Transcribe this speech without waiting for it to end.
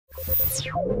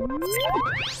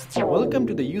Welcome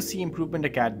to the UC Improvement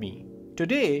Academy.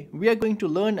 Today, we are going to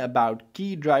learn about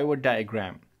key driver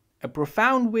diagram, a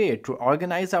profound way to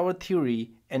organize our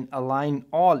theory and align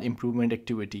all improvement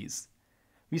activities.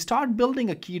 We start building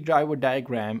a key driver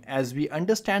diagram as we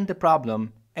understand the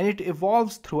problem, and it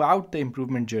evolves throughout the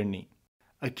improvement journey.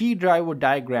 A key driver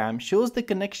diagram shows the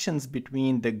connections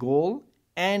between the goal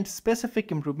and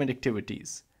specific improvement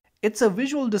activities. It's a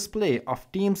visual display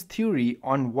of team's theory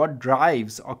on what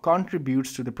drives or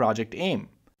contributes to the project aim.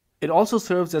 It also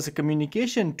serves as a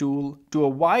communication tool to a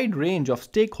wide range of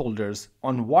stakeholders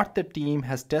on what the team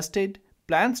has tested,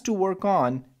 plans to work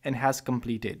on, and has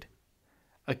completed.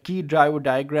 A key driver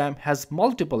diagram has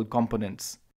multiple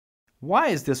components. Why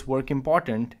is this work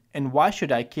important and why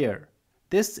should I care?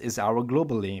 This is our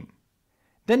global aim.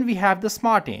 Then we have the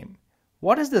SMART aim.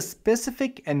 What is the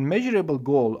specific and measurable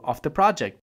goal of the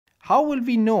project? How will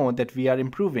we know that we are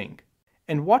improving?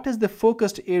 And what is the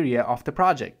focused area of the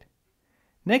project?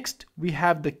 Next, we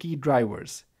have the key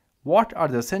drivers. What are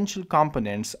the essential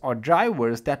components or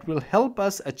drivers that will help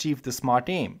us achieve the SMART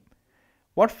aim?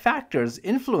 What factors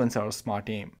influence our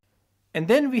SMART aim? And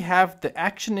then we have the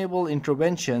actionable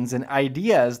interventions and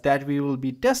ideas that we will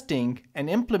be testing and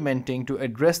implementing to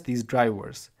address these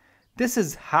drivers. This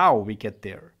is how we get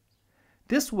there.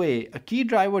 This way, a key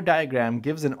driver diagram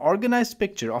gives an organized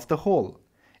picture of the whole.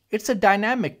 It's a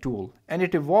dynamic tool, and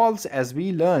it evolves as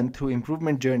we learn through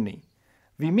improvement journey.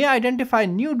 We may identify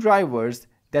new drivers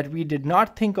that we did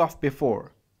not think of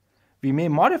before. We may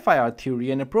modify our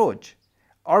theory and approach.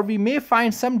 Or we may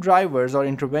find some drivers or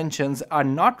interventions are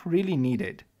not really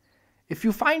needed. If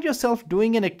you find yourself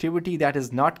doing an activity that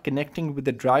is not connecting with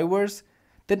the drivers,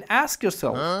 then ask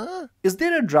yourself, is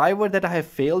there a driver that I have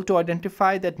failed to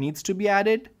identify that needs to be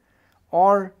added?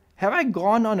 Or have I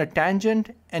gone on a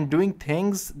tangent and doing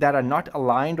things that are not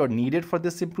aligned or needed for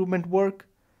this improvement work?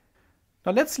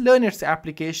 Now let's learn its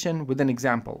application with an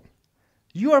example.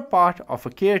 You are part of a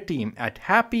care team at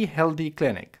Happy Healthy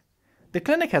Clinic. The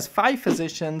clinic has 5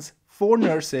 physicians, 4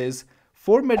 nurses,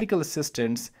 4 medical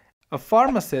assistants, a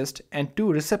pharmacist, and 2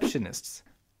 receptionists.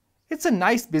 It's a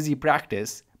nice busy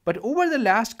practice, but over the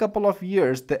last couple of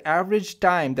years, the average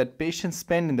time that patients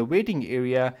spend in the waiting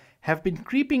area have been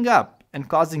creeping up and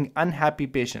causing unhappy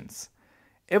patients.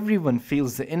 Everyone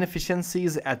feels the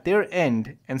inefficiencies at their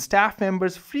end, and staff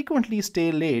members frequently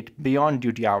stay late beyond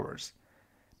duty hours.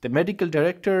 The medical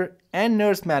director and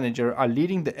nurse manager are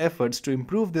leading the efforts to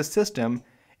improve this system,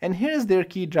 and here is their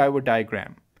key driver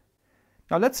diagram.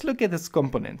 Now let's look at its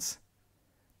components.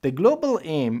 The global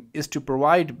aim is to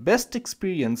provide best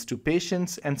experience to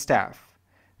patients and staff.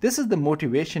 This is the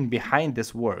motivation behind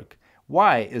this work.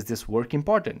 Why is this work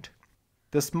important?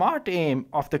 The SMART aim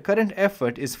of the current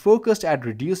effort is focused at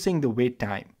reducing the wait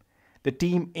time. The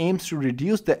team aims to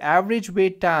reduce the average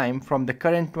wait time from the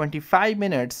current 25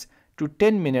 minutes to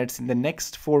 10 minutes in the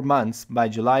next 4 months by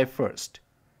July 1st.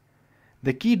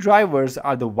 The key drivers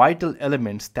are the vital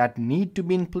elements that need to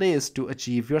be in place to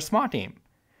achieve your SMART aim.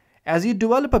 As you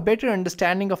develop a better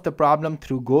understanding of the problem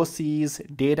through go-sees,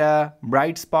 data,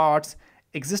 bright spots,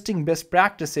 existing best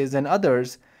practices, and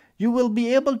others, you will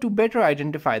be able to better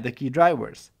identify the key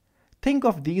drivers. Think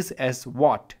of these as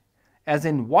what, as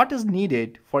in what is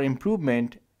needed for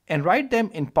improvement, and write them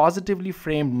in positively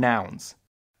framed nouns.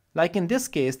 Like in this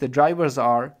case, the drivers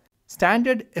are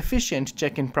standard efficient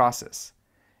check-in process.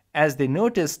 As they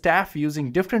notice staff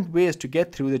using different ways to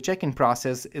get through the check-in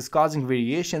process is causing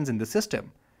variations in the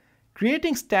system.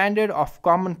 Creating standard of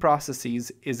common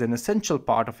processes is an essential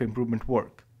part of improvement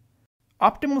work.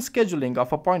 Optimal scheduling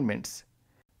of appointments.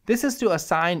 This is to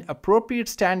assign appropriate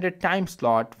standard time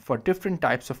slot for different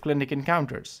types of clinic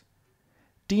encounters.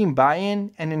 Team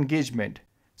buy-in and engagement.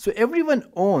 So everyone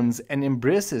owns and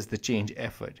embraces the change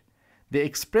effort. They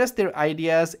express their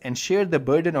ideas and share the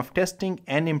burden of testing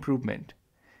and improvement.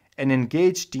 An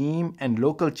engaged team and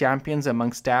local champions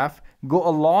among staff go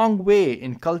a long way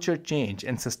in culture change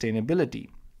and sustainability.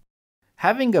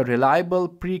 Having a reliable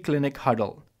pre-clinic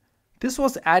huddle. This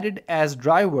was added as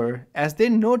driver as they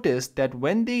noticed that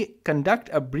when they conduct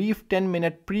a brief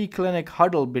 10-minute pre-clinic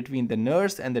huddle between the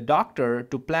nurse and the doctor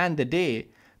to plan the day,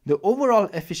 the overall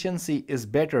efficiency is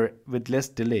better with less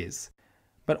delays.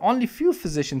 But only few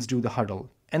physicians do the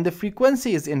huddle, and the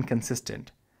frequency is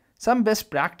inconsistent. Some best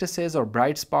practices or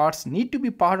bright spots need to be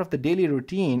part of the daily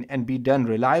routine and be done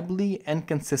reliably and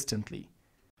consistently.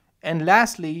 And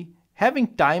lastly,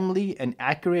 having timely and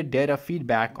accurate data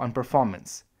feedback on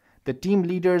performance. The team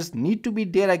leaders need to be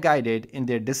data guided in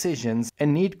their decisions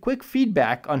and need quick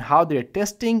feedback on how their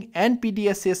testing and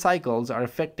PDSA cycles are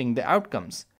affecting the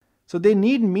outcomes. So they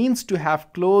need means to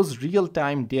have close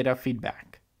real-time data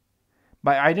feedback.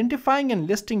 By identifying and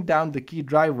listing down the key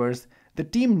drivers, the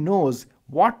team knows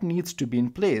what needs to be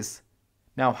in place.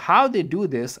 Now, how they do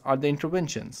this are the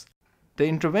interventions. The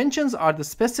interventions are the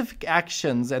specific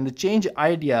actions and the change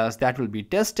ideas that will be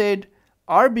tested,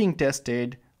 are being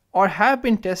tested, or have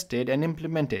been tested and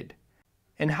implemented,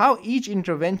 and how each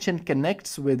intervention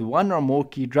connects with one or more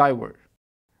key driver.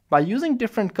 By using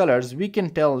different colors, we can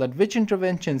tell that which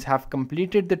interventions have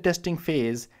completed the testing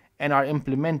phase and are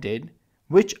implemented,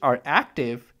 which are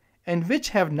active, and which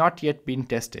have not yet been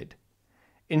tested.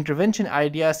 Intervention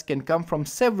ideas can come from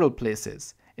several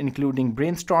places, including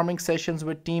brainstorming sessions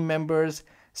with team members,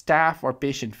 staff or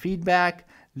patient feedback,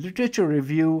 literature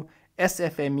review,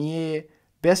 SFMEA,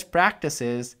 best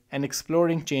practices, and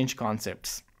exploring change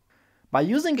concepts. By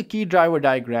using a key driver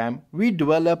diagram, we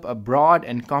develop a broad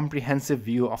and comprehensive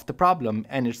view of the problem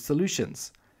and its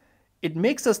solutions. It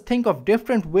makes us think of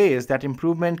different ways that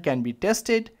improvement can be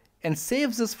tested and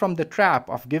saves us from the trap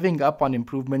of giving up on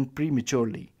improvement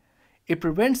prematurely. It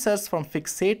prevents us from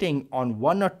fixating on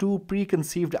one or two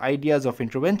preconceived ideas of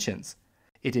interventions.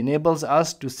 It enables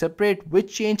us to separate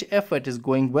which change effort is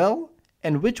going well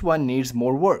and which one needs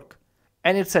more work.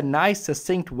 And it's a nice,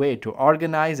 succinct way to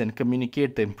organize and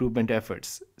communicate the improvement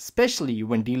efforts, especially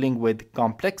when dealing with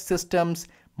complex systems,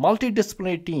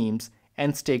 multidisciplinary teams,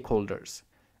 and stakeholders.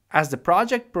 As the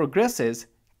project progresses,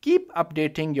 keep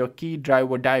updating your key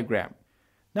driver diagram.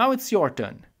 Now it's your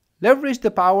turn. Leverage the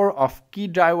power of key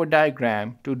driver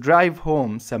diagram to drive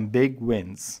home some big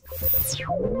wins.